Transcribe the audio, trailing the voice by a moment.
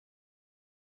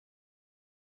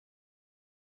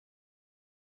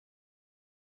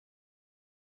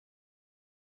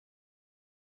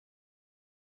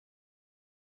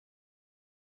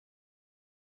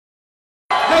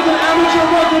amateur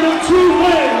record of 2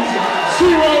 wins,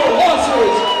 0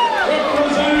 losses.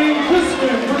 Representing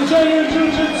Crispin, Virginia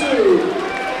Jiu-Jitsu.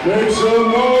 Make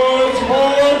some noise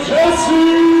for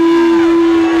Jesse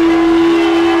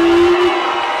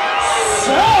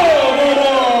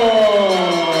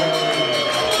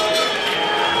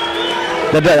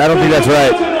Saldivar. I don't think that's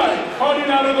right.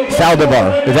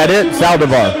 Saldivar. Is that it?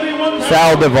 Saldivar.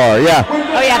 Saldivar, yeah.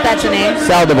 Oh, yeah, that's the name.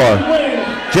 Saldivar.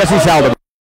 Jesse Saldivar.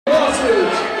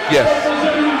 Yes,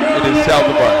 it is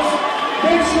Saldivar.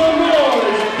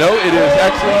 No, it is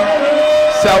actually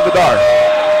Salvador.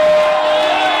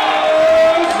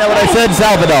 Is that what I said?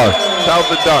 Salvador.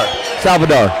 Salvador.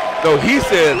 Salvador. No, he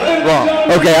said wrong.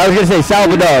 Okay, I was going to say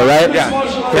Salvador, right? Yeah.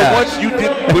 So once you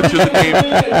didn't butcher the name,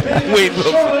 Wayne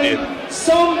Wilson did.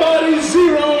 Somebody's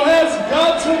 0 has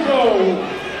got to go.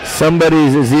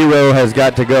 Somebody's 0 has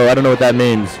got to go. I don't know what that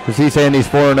means. Was he saying he's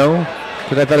 4-0?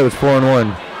 Because I thought it was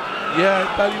 4-1. Yeah,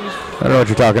 I thought he was. I don't know what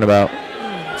you're talking about.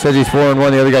 Says he's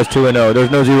 4-1. The other guy's 2-0. There's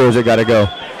no zeros that got to go.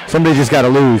 Somebody just got to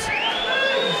lose.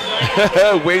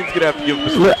 Wayne's going to have to give him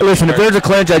a Listen, if there's a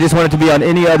clinch, I just want it to be on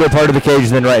any other part of the cage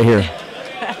than right here.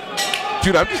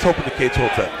 Dude, I'm just hoping the cage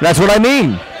holds up. That's what I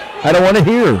mean. I don't want to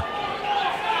hear.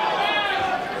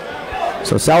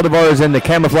 So Saldivar is in the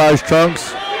camouflage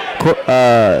trunks.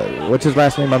 What's his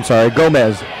last name? I'm sorry.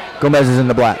 Gomez. Gomez is in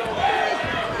the black.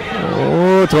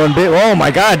 Oh, throwing big. Oh,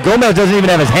 my God. Gomez doesn't even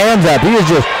have his hands up. He is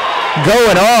just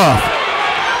going off.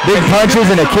 Big punches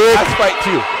and a kick. Last fight,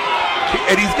 too.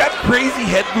 And he's got crazy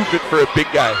head movement for a big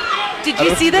guy. Did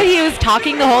you see that he was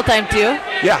talking the whole time, too?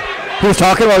 Yeah. He was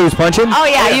talking while he was punching? Oh,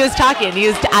 yeah, he was talking.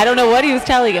 I don't know what he was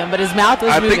telling him, but his mouth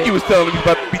was moving. I think he was telling him he's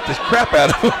about to beat this crap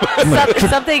out of him.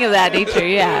 Something of that nature,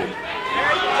 yeah.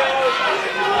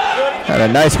 Got a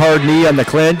nice hard knee on the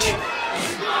clinch.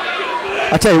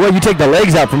 I'll tell you what, you take the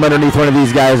legs out from underneath one of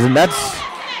these guys, and that's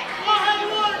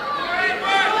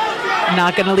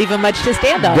not going to leave him much to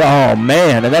stand on. Oh,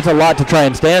 man, and that's a lot to try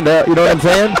and stand up. You know what I'm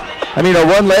saying? I mean, a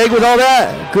one leg with all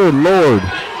that? Good Lord.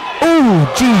 Ooh,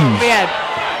 jeez. Man.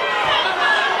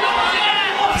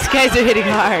 These guys are hitting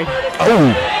hard.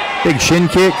 Oh, big shin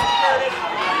kick.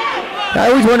 I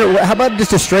always wonder, how about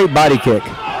just a straight body kick?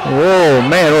 Oh,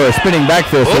 man, or a spinning back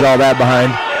fist with all that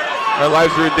behind. Our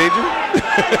lives are in danger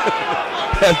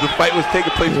as the fight was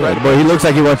taking place right now. Boy, he looks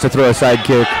like he wants to throw a side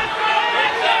kick.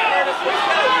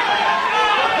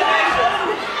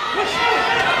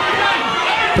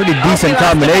 Pretty decent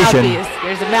combination.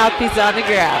 There's a mouthpiece on the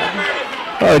ground.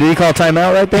 Oh, did he call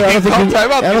timeout right there? I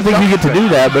don't think you get to do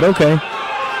that, but okay.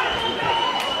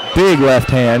 Big left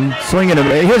hand, swinging him.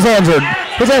 His hands are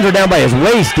down by his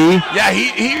waist, D. Yeah,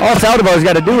 he all Saldivar's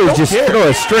got to do is just throw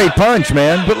a straight punch,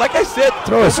 man. But like I said,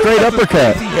 throw a straight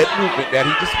uppercut. Crazy head movement, man.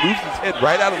 He just moves his head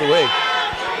right out of the way.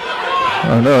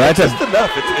 Oh no, that's just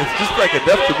enough. It's just like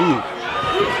enough to move.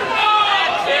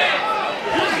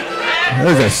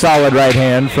 There's a solid right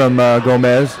hand from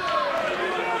Gomez.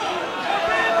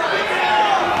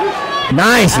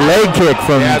 Nice leg kick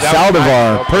from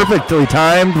Saldivar. Perfectly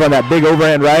timed on that big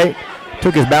overhand right.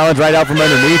 Took his balance right out from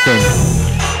underneath him.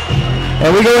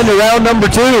 And we go into round number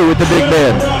 2 with the big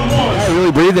man. Not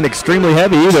really breathing extremely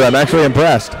heavy either. I'm actually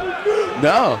impressed.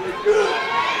 No.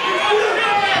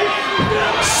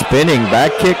 Spinning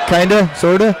back kick, kinda,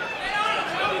 sorta.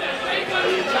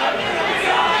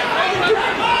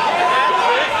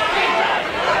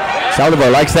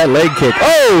 Saldivar likes that leg kick.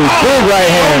 Oh, big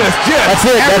right hand. That's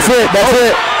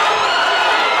it.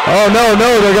 Oh, no,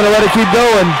 they're going to let it keep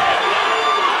going.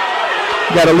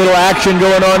 Got a little action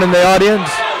going on in the audience.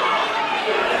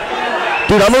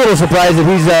 Dude, I'm a little surprised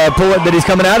that he's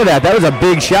coming out of that. That was a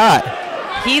big shot.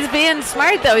 He's being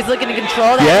smart, though. He's looking to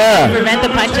control that. Prevent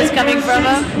the punches coming from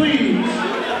him.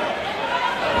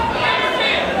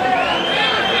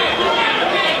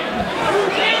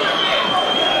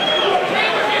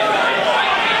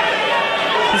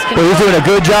 But he's doing a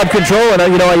good job controlling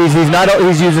it. You know,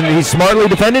 he's smartly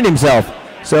defending himself.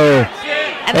 So,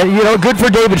 and you know, good for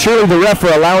David Shirley, the ref,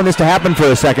 for allowing this to happen for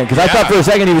a second. Because I thought for a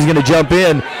second he was going to jump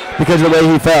in because of the way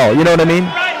he fell. You know what I mean?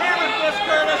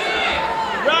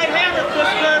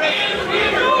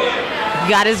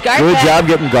 Got his guard Good back. job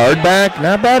getting guard back.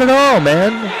 Not bad at all,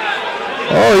 man.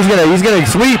 Oh, he's gonna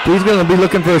sweep. He's gonna be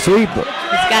looking for a sweep.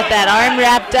 He's got that arm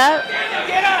wrapped up,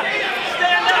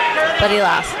 but he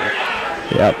lost it.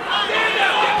 Yep.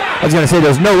 I was gonna say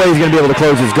there's no way he's gonna be able to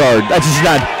close his guard. That's just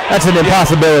not. That's an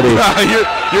impossibility.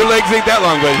 Your legs ain't that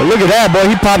long, buddy. But look at that,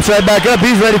 boy. He pops right back up.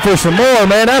 He's ready for some more,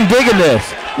 man. I'm digging this.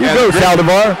 You go,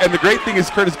 Saldivar. And the great thing is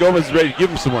Curtis Gomez is ready to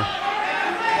give him some more.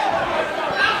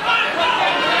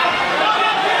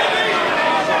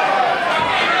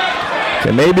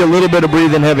 Okay, maybe a little bit of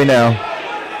breathing heavy now.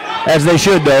 As they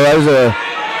should, though. That was a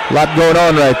lot going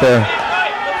on right there.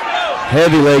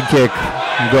 Heavy leg kick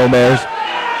from Gomez.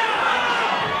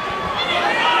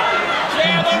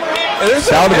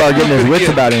 Saldivar getting his wits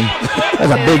about him.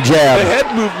 That's a big jab. The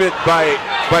head movement by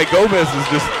Gomez is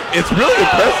just, it's really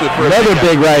impressive. For Another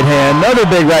big right hand. Another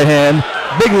big right hand.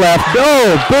 Big left.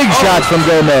 Oh, big shots from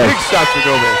Gomez. Big shots from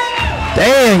Gomez.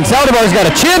 Dang, Saldivar's got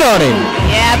a chin on him.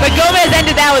 Yeah, but Gomez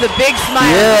ended that with a big smile.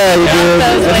 Yeah, he did.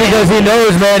 That's because he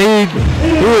knows, man, he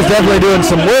was definitely doing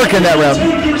some work in that round.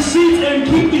 Take your seats and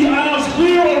keep the aisles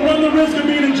clear or run the risk of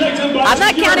being ejected by I'm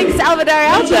not counting Salvador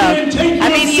out, though.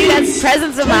 I mean, he has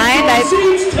presence of mind.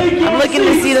 I'm looking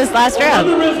to see this last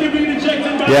round.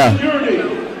 Yeah.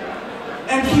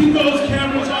 And keep those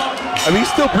cameras off. I mean,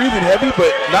 he's still breathing heavy,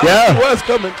 but not like he was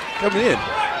coming in.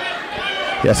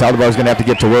 Yeah, Saldivar's going to have to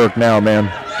get to work now, man.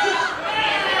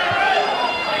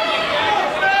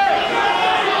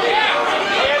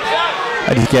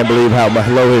 I just can't believe how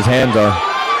low his hands are.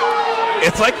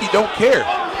 It's like he don't care.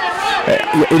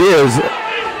 It is.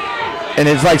 And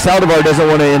it's like Saldivar doesn't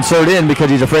want to insert in because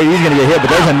he's afraid he's going to get hit,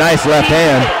 but there's a nice left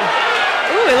hand.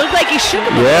 Ooh, it looked like he shook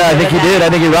him. Yeah, I think he did.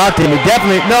 I think he rocked him. He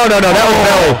definitely, no, that was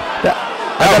belly.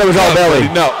 I thought it was all belly.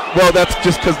 No, well, that's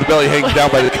just because the belly hangs down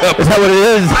by the cup. Is that what it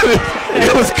is?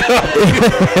 It was cup.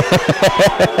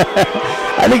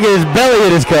 I think his belly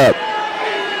hit his cup.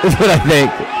 That's what I think.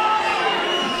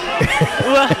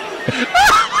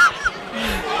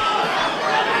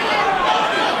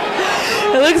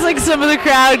 It looks like some of the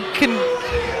crowd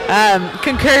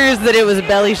concurs that it was a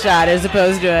belly shot as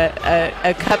opposed to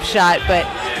a cup shot, but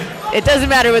it doesn't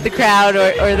matter what the crowd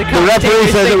or the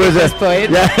commentators think at this point.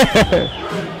 Yeah.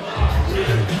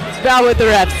 It's about what the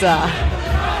refs saw.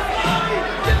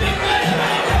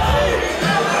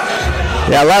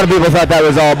 Yeah, a lot of people thought that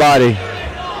was all body.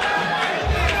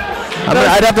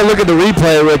 I'd have to look at the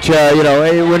replay, which,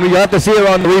 when we have to see it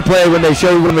on the replay when they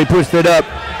show when we pushed it up.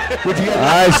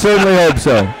 I certainly hope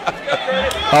so.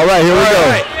 All right, here we go.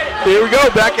 Right. Here we go,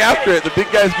 back after it. The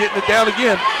big guy's getting it down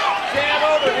again.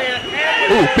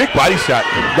 Ooh, big body shot.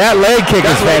 That leg kick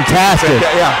is fantastic.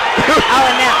 Yeah.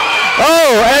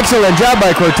 Oh, excellent job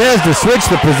by Cortez to switch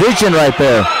the position right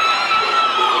there.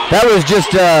 That was just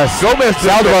Gomez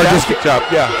Saldivar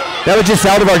That was just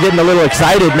Saldivar getting a little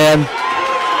excited, man.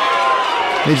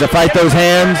 Needs to fight those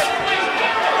hands.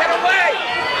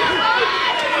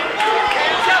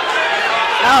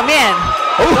 Oh man,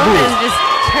 Gomez just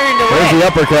turned away. There's the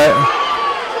uppercut.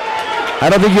 I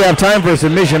don't think you have time for a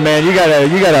submission, man. You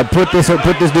gotta put this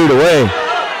dude away.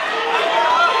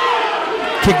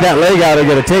 Kick that leg out or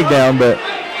get a takedown, but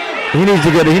he needs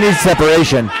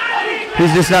separation.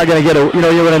 He's just not gonna get you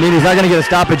know what I mean? He's not gonna get a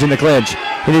stoppage in the clinch.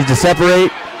 He needs to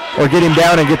separate or get him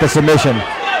down and get the submission.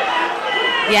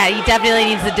 Yeah, he definitely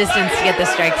needs the distance to get the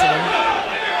strikes in him.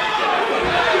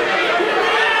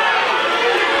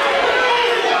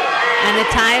 And the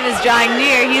time is drawing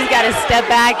near. He's got to step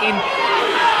back and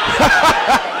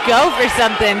go for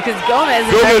something because Gomez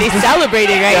is already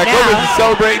celebrating right now. Gomez is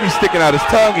celebrating. He's sticking out his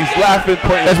tongue. He's laughing.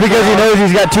 That's because he knows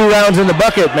he's got 2 rounds in the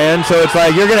bucket, man. So it's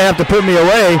like, you're going to have to put me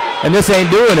away, and this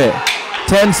ain't doing it.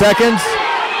 10 seconds?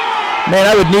 Man,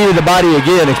 I would knee to the body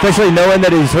again, especially knowing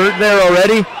that he's hurt there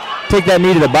already. Take that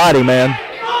knee to the body, man.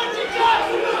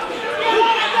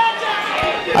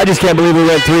 I just can't believe we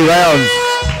went 3 rounds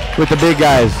with the big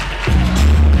guys.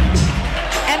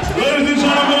 Ladies and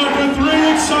gentlemen, after 3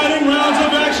 exciting rounds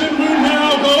of action, we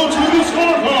now go to the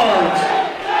scorecards.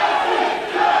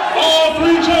 All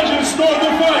 3 judges scored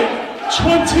the fight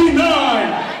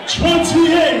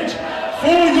 29-28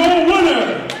 for your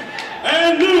winner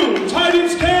and new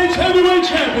Titans Cage Heavyweight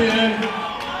Champion.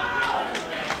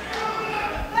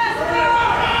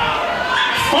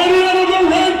 Fighting out of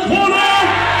the red corner,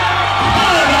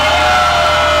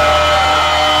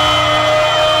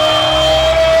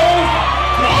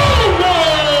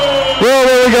 Well,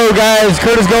 there we go, guys.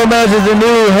 Curtis Gomez is the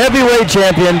new heavyweight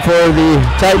champion for the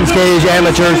Titans Cage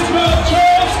Amateurs.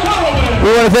 We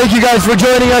want to thank you guys for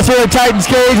joining us here at Titans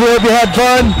Cage. We hope you had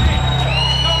fun.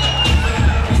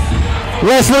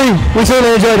 Leslie, we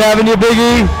certainly enjoyed having you, Big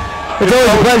E. It's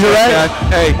always a pleasure, right?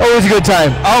 Hey, always a good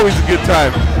time. Always a good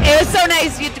time. It was so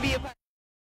nice.